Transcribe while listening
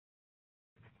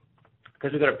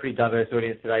because we've got a pretty diverse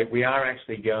audience today, we are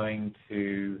actually going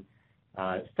to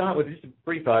start with just a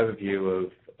brief overview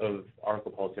of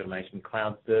Oracle Policy Automation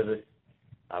Cloud Service,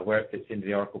 where it fits into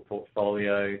the Oracle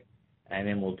portfolio, and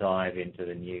then we'll dive into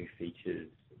the new features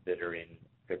that are in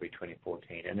February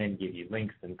 2014, and then give you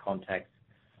links and contacts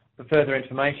for further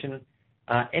information.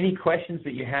 Any questions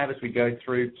that you have as we go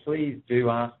through, please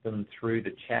do ask them through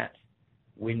the chat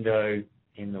window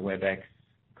in the WebEx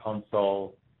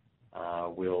console.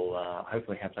 We'll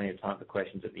hopefully have plenty of time for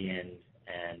questions at the end,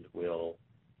 and we'll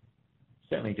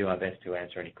certainly do our best to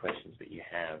answer any questions that you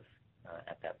have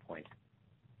at that point.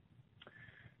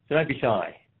 So don't be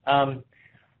shy.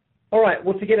 All right,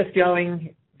 well, to get us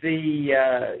going,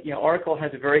 Oracle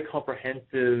has a very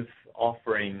comprehensive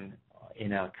offering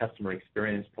in our customer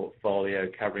experience portfolio,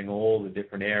 covering all the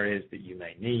different areas that you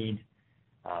may need,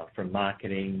 from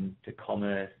marketing to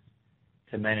commerce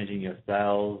to managing your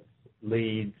sales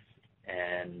leads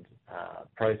and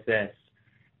process,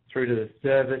 through to the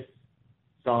service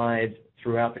side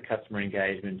throughout the customer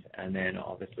engagement, and then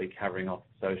obviously covering off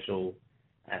social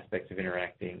aspects of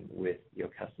interacting with your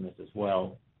customers as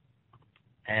well.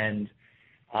 And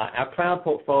our cloud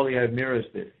portfolio mirrors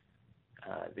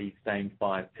these same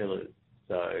 5 pillars.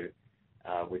 So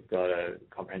we've got a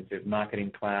comprehensive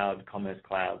marketing cloud, commerce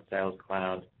cloud, sales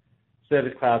cloud,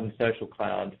 service cloud, and social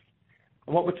cloud.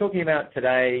 And what we're talking about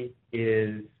today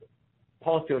is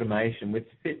policy automation, which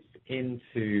fits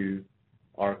into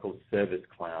Oracle's Service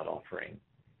Cloud offering.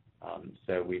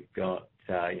 So we've got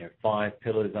 5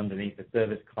 pillars underneath the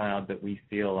Service Cloud that we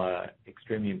feel are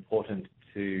extremely important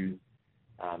to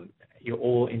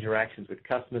all interactions with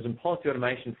customers. And policy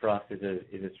automation for us is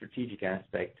a strategic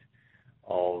aspect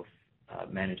of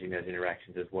managing those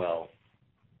interactions as well.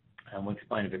 And we'll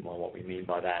explain a bit more what we mean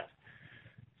by that.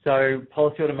 So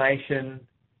policy automation,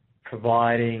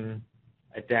 providing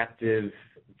adaptive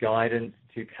guidance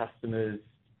to customers,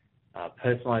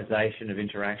 personalization of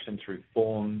interaction through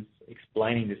forms,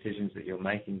 explaining decisions that you're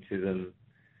making to them,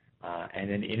 and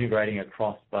then integrating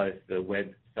across both the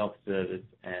web self-service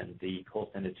and the call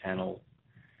center channels.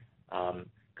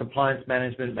 Compliance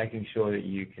management, making sure that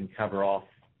you can cover off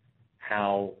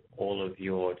how all of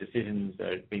your decisions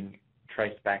are being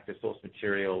traced back to source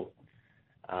material,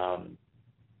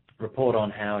 report on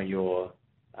how you're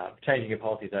changing your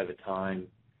policies over time,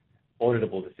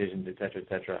 auditable decisions, et cetera, et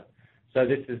cetera. So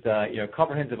this is a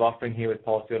comprehensive offering here with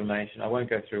policy automation. I won't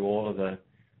go through all of the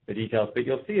details, but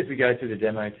you'll see as we go through the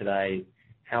demo today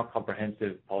how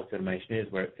comprehensive policy automation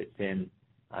is, where it fits in,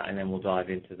 and then we'll dive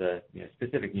into the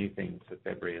specific new things for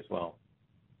February as well.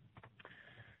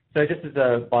 So just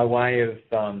as by way of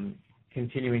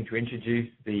continuing to introduce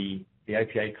the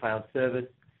OPA Cloud Service,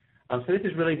 so this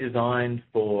is really designed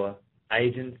for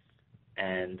agents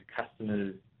and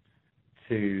customers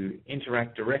to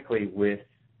interact directly with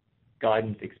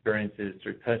guidance experiences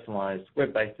through personalized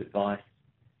web-based advice,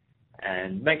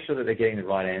 and make sure that they're getting the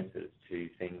right answers to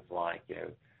things like,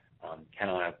 can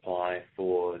I apply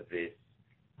for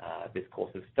this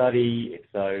course of study? If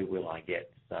so, will I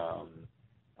get some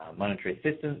monetary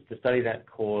assistance to study that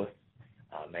course?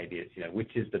 Maybe it's,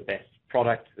 which is the best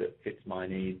product that fits my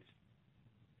needs?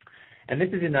 And this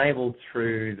is enabled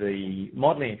through the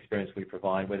modeling experience we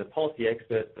provide, where the policy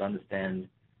experts that understand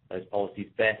those policies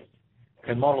best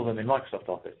can model them in Microsoft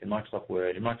Office, in Microsoft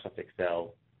Word, in Microsoft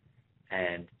Excel,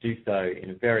 and do so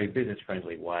in a very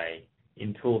business-friendly way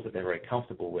in tools that they're very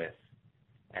comfortable with,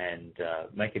 and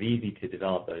make it easy to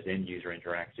develop those end-user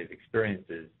interactive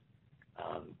experiences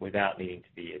without needing to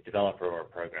be a developer or a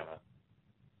programmer,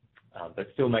 but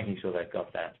still making sure they've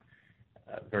got that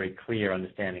very clear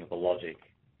understanding of the logic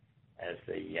as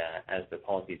the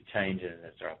policies change and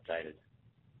as they're updated.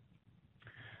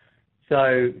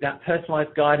 So that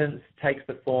personalized guidance takes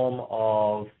the form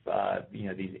of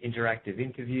these interactive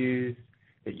interviews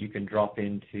that you can drop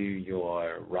into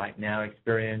your Right Now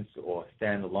experience or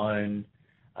standalone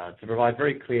to provide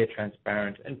very clear,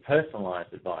 transparent, and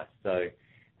personalized advice. So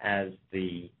as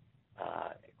the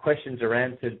questions are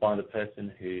answered by the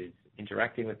person who's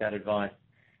interacting with that advice,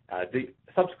 the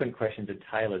subsequent questions are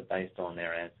tailored based on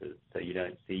their answers, so you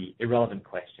don't see irrelevant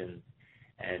questions,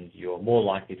 and you're more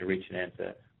likely to reach an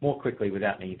answer more quickly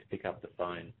without needing to pick up the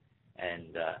phone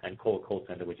and call a call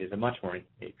center, which is a much more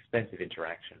expensive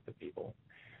interaction for people.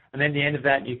 And then at the end of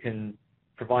that, you can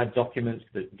provide documents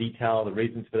that detail the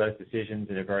reasons for those decisions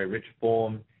in a very rich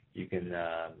form. You can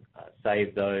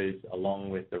save those along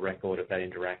with the record of that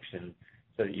interaction,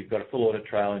 so that you've got a full audit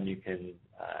trail, and you can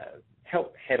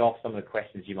help head off some of the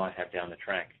questions you might have down the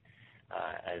track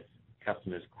as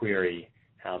customers query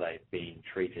how they've been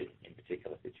treated in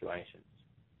particular situations.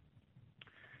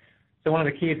 So one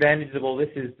of the key advantages of all this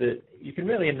is that you can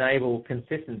really enable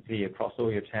consistency across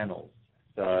all your channels.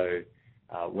 So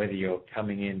whether you're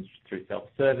coming in through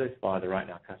self-service via the Right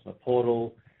Now customer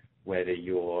portal, whether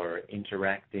you're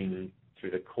interacting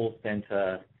through the call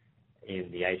center in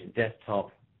the agent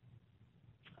desktop,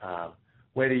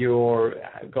 whether you're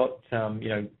got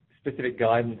specific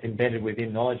guidance embedded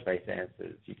within knowledge base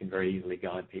answers, you can very easily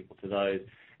guide people to those.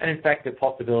 And in fact, the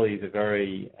possibilities are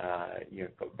very,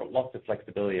 got lots of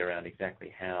flexibility around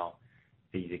exactly how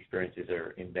these experiences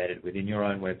are embedded within your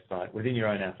own website, within your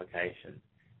own application.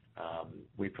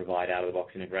 We provide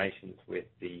out-of-the-box integrations with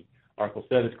the Oracle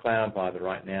Service Cloud via the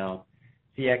Right Now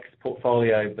CX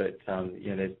portfolio, but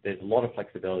there's a lot of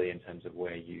flexibility in terms of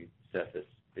where you surface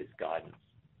this guidance.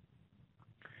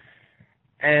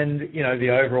 And the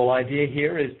overall idea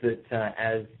here is that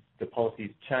as the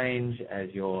policies change, as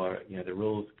the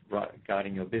rules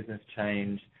guiding your business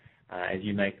change, as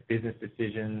you make business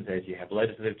decisions, as you have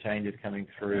legislative changes coming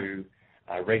through,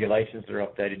 regulations that are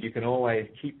updated, you can always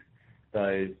keep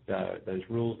those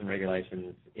rules and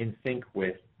regulations in sync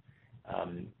with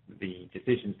the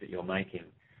decisions that you're making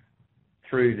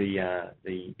through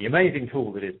the amazing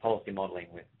tool that is policy modeling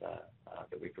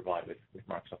that we provide with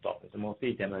Microsoft Office, and we'll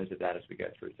see demos of that as we go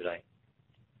through today.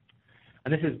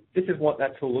 And this is what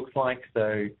that tool looks like.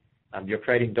 So you're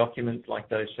creating documents like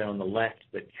those shown on the left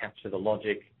that capture the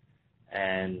logic,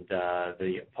 and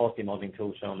the policy modeling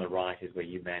tool shown on the right is where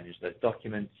you manage those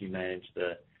documents, you manage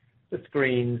the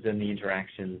screens and the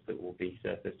interactions that will be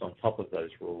surfaced on top of those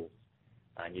rules,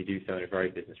 and you do so in a very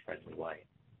business-friendly way.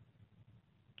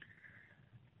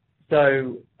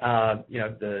 So,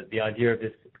 the idea of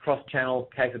this cross-channel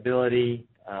capability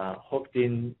hooked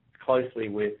in closely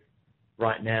with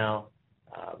Right Now.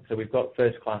 So we've got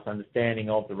first-class understanding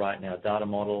of the Right Now data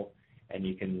model, and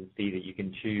you can see that you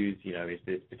can choose, is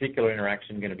this particular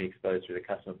interaction going to be exposed through the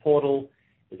customer portal?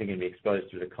 Is it going to be exposed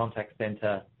through the contact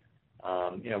center?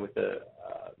 With the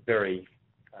very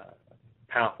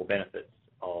powerful benefits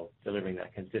of delivering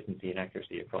that consistency and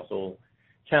accuracy across all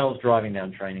channels, driving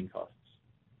down training costs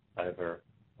over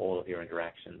all of your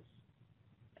interactions,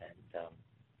 and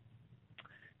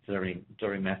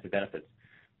delivering massive benefits.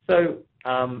 So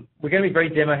we're going to be very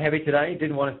demo heavy today.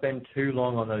 Didn't want to spend too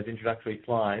long on those introductory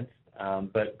slides,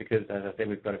 but because, as I said,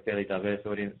 we've got a fairly diverse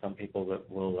audience, some people that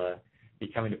will be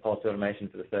coming to policy automation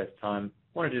for the first time.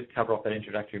 I want to just cover off that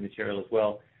introductory material as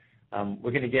well.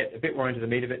 We're going to get a bit more into the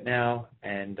meat of it now,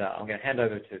 and I'm going to hand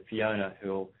over to Fiona, who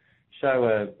will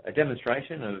show a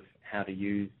demonstration of how to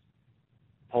use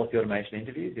policy automation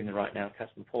interviews in the Right Now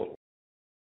customer portal.